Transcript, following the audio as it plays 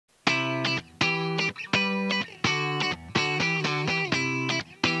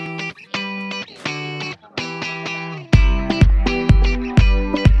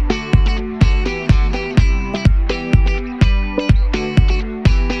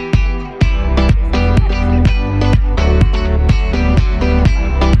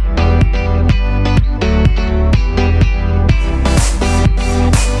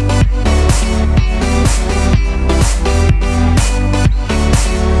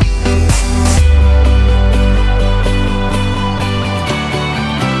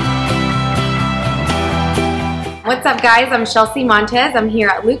up, guys? I'm Shelsea Montez. I'm here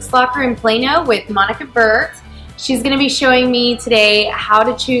at Luke's Locker in Plano with Monica Burt. She's going to be showing me today how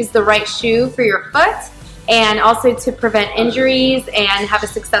to choose the right shoe for your foot and also to prevent injuries and have a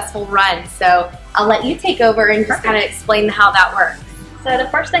successful run. So I'll let you take over and just kind of explain how that works. So the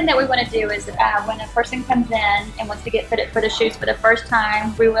first thing that we want to do is when a person comes in and wants to get fitted for the shoes for the first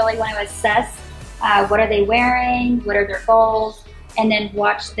time, we really want to assess what are they wearing, what are their goals, and then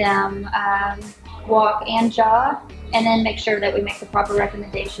watch them walk and jog, and then make sure that we make the proper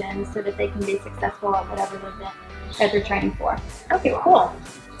recommendations so that they can be successful at whatever event that they're training for. Okay, cool.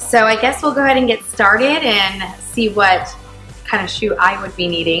 So I guess we'll go ahead and get started and see what kind of shoe I would be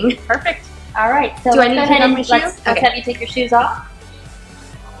needing. Perfect. All right. So do I need to take off my shoes? Let's have you take your shoes off.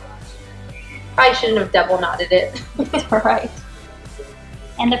 Probably shouldn't have double knotted it. All right.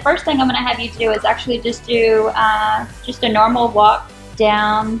 And the first thing I'm going to have you do is actually just do just a normal walk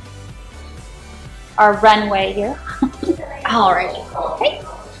down our runway here. All right. Okay,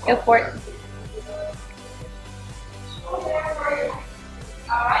 go for it. All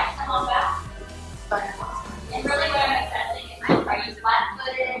right, come on back. And really what I'm assessing is, are you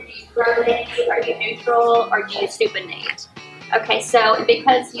flat-footed, do you pronate, are you neutral, or do you supinate? Okay, so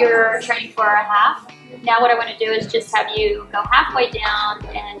because you're training for a half, now what I want to do is just have you go halfway down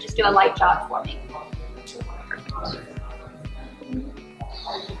and just do a light jog for me.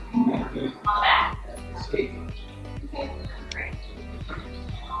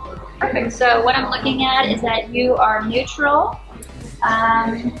 Perfect. So what I'm looking at is that you are neutral,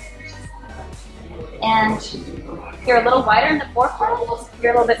 and you're a little wider in the forefoot.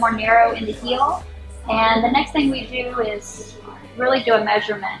 You're a little bit more narrow in the heel. And the next thing we do is really do a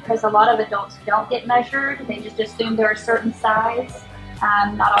measurement, because a lot of adults don't get measured. They just assume they're a certain size.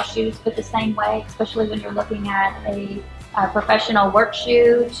 Not all shoes fit the same way, especially when you're looking at a professional work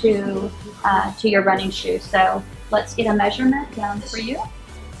shoe to your running shoe. So let's get a measurement down for you.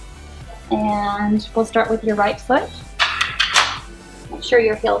 And we'll start with your right foot. Make sure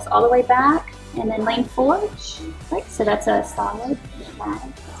your heel's all the way back and then lean forward. Right, so that's a solid.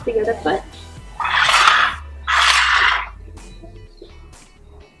 Let's the other foot.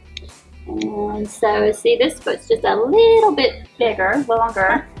 And so see, this foot's just a little bit bigger,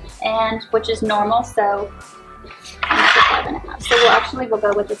 longer, and which is normal, so that's a 5.5. So we'll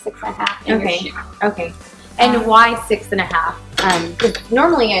go with the 6.5 in your shoe. Okay. And why 6.5? Because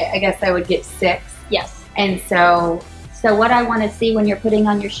normally I guess I would get 6. Yes. And so what I want to see when you're putting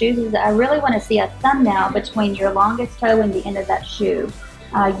on your shoes is I really want to see a thumbnail between your longest toe and the end of that shoe.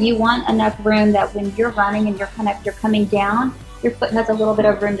 You want enough room that when you're running and you're coming down, your foot has a little bit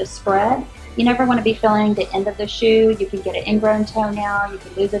of room to spread. You never want to be feeling the end of the shoe. You can get an ingrown toenail. You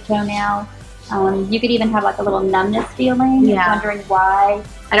can lose a toenail. You could even have like a little numbness feeling. Yeah. Wondering why.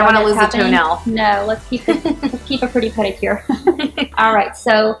 I don't want to lose a toenail. No, let's keep it. Let's keep a pretty pedicure. All right,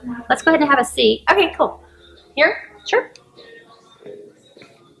 so let's go ahead and have a seat. Okay, cool. Here? Sure.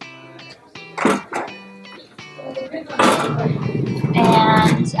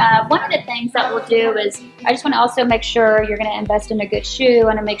 And one of the things that we'll do is I just want to also make sure you're going to invest in a good shoe. I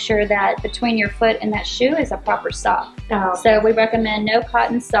want to make sure that between your foot and that shoe is a proper sock. Oh. So we recommend no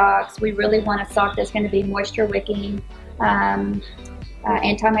cotton socks. We really want a sock that's going to be moisture wicking,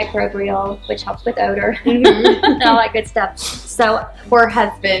 antimicrobial, which helps with odor, and all that good stuff. So for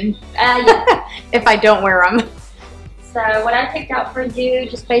husband, yeah. if I don't wear them. So what I picked out for you,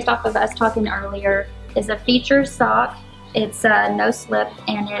 just based off of us talking earlier, is a feature sock. It's no slip,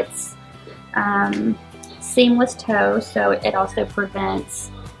 and it's seamless toe, so it also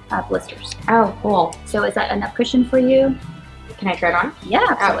prevents blisters. Oh, cool. So is that enough cushion for you? Can I try it on?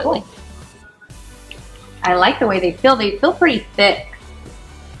 Yeah, absolutely. Oh, cool. I like the way they feel. They feel pretty thick.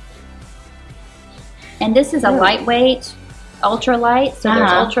 And this is a lightweight, ultra light. So there's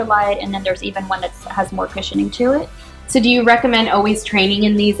Uh-huh. ultra light, and then there's even one that has more cushioning to it. So do you recommend always training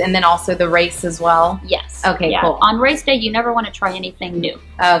in these and then also the race as well? Yes. Okay, yeah. cool. On race day, you never want to try anything new.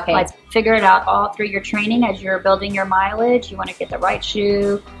 Okay. Let's figure it out all through your training as you're building your mileage. You want to get the right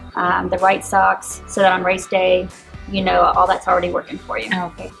shoe, the right socks, so that on race day, you know all that's already working for you.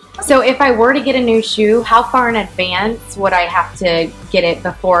 Okay. So if I were to get a new shoe, how far in advance would I have to get it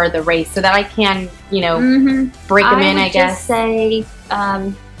before the race so that I can, you know, break them in, I guess? I would just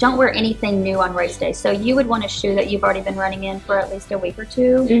say don't wear anything new on race day. So you would want a shoe that you've already been running in for at least a week or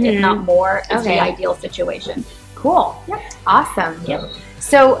two, if not more. It's the ideal situation. Cool. Yep. Awesome. Yep.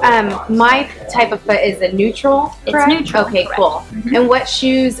 So my type of foot is a neutral, correct? It's neutral. Okay, correct. cool. And what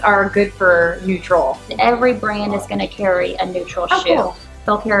shoes are good for neutral? Every brand is going to carry a neutral shoe. Cool.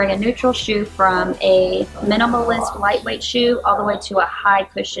 They'll carry a neutral shoe from a minimalist lightweight shoe all the way to a high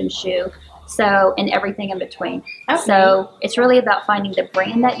cushion shoe. So, and everything in between. Okay. So it's really about finding the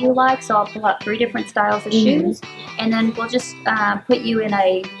brand that you like. So I'll pull out 3 different styles of shoes, and then we'll just put you in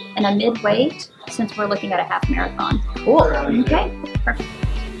a mid-weight since we're looking at a half marathon. Cool. Okay, perfect.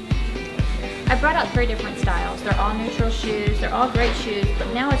 I brought out 3 different styles. They're all neutral shoes. They're all great shoes,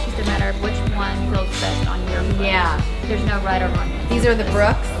 but now it's just a matter of which one feels best on your foot. Yeah. There's no right or wrong. These are the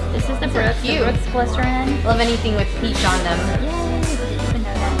Brooks. This is the Brooks Glycerin. Love anything with peach on them. Yay! Didn't even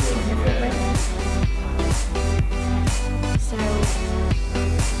know that. So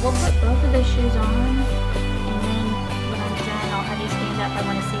we'll put both of those shoes on, and then when I'm done, I'll have you stand up. I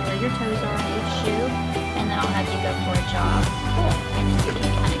want to see where your toes are on each shoe, and then I'll have you go for a jog. Cool. And then you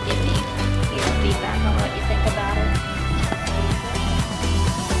can kind of give me your feedback on what you think about it.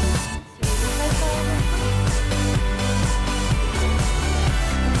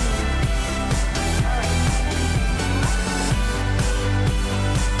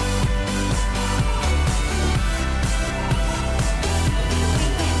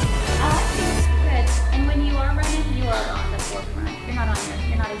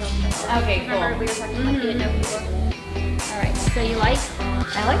 Okay, cool. Remember we were talking about you didn't know people? Alright, so you like?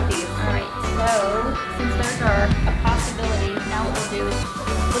 I like these. Alright, so since those are a possibility, now what we'll do is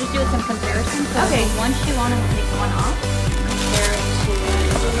we'll just do some comparisons. So okay. One shoe on and we'll take one off. Compare it to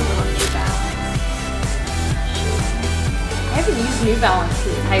New Balance. I haven't used New Balance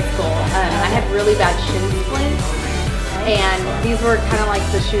since high school. I had really bad shin splints, and these were kind of like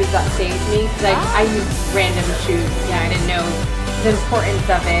the shoes that saved me because I used random shoes. Yeah, I didn't know the importance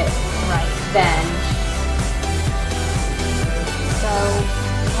of it then. So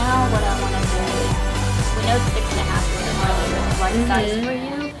now what I want to do is, we know 6.5 is really the right size for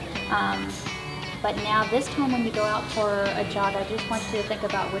you. But now this time when you go out for a jog, I just want you to think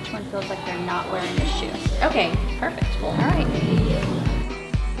about which one feels like they're not wearing the shoe. Okay, perfect. Cool. All right.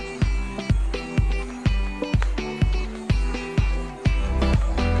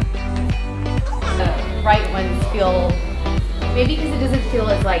 The right ones feel, maybe because it doesn't feel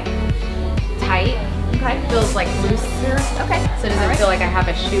as like tight. Okay. It feels like looser. Okay. So it doesn't feel like I have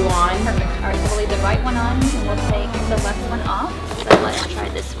a shoe on. Perfect. All right, so we'll leave the right one on and we'll take the left one off. So let's try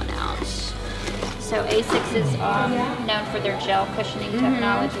this one out. So Asics is known for their gel cushioning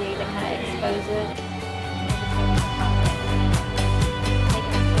technology to kind of expose it.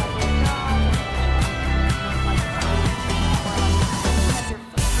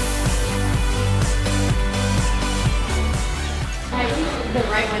 The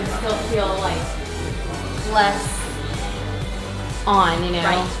right ones still feel like less on, you know?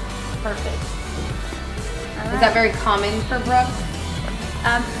 Right. Perfect. Is that very common for Brooks?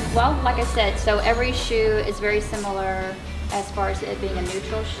 Well, like I said, so every shoe is very similar as far as it being a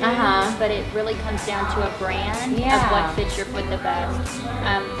neutral shoe, but it really comes down to a brand of what fits your foot the best.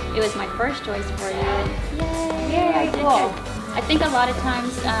 It was my first choice for you. And yay, cool. I think a lot of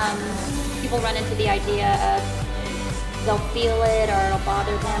times people run into the idea of they'll feel it or it'll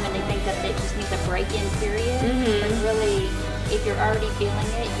bother them and they think that it just needs a break-in period. But really, if you're already feeling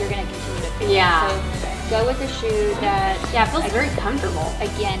it, you're going to continue to feel it. So go with a shoe that it feels very comfortable.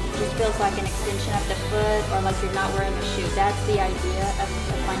 Again, it just feels like an extension of the foot or like you're not wearing a shoe. That's the idea of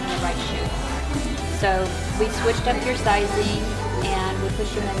finding the right shoe. So we switched up your sizing and we put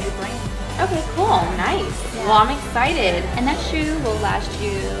you in a new brand. Okay, cool. Nice. Yeah. Well, I'm excited. And that shoe will last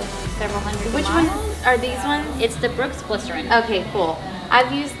you several hundred miles. Which ones are these ones? It's the Brooks Glycerin. Okay, cool.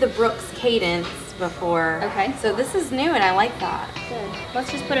 I've used the Brooks Cadence before. Okay. So this is new and I like that. Good. Let's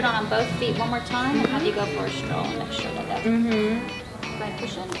just put it on both feet one more time and have you go for a stroll and make sure that that's go ahead,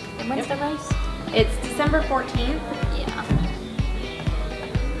 push in. And when's the race? It's December 14th. Yeah.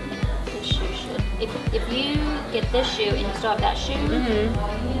 This shoe should, if you get this shoe and you still have that shoe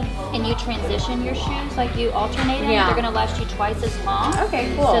and you transition your shoes, like you alternate them, they're going to last you twice as long.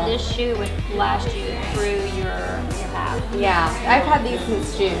 Okay, cool. So this shoe would last you through your half. Yeah, I've had these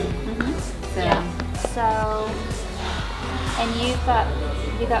since June. So. Yeah. So, and you've got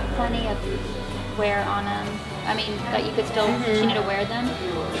plenty of wear on them. I mean, that you could still continue to wear them.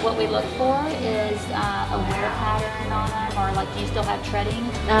 What we look for is a wear pattern on them, or like, do you still have treading?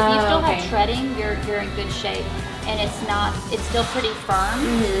 If you still have treading, you're in good shape, and it's still pretty firm.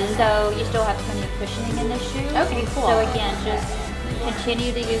 So you still have plenty of cushioning in this shoe. Okay, cool. So again, just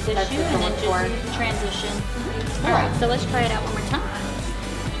continue to use this shoe and then just transition. All right, so let's try it out one more time.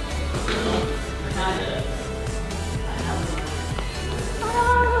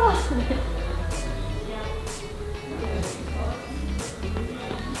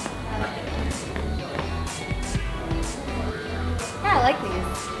 Yeah, I like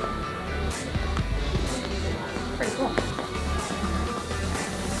these. Pretty cool.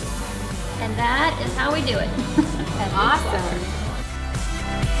 And And that is how we do it. Awesome.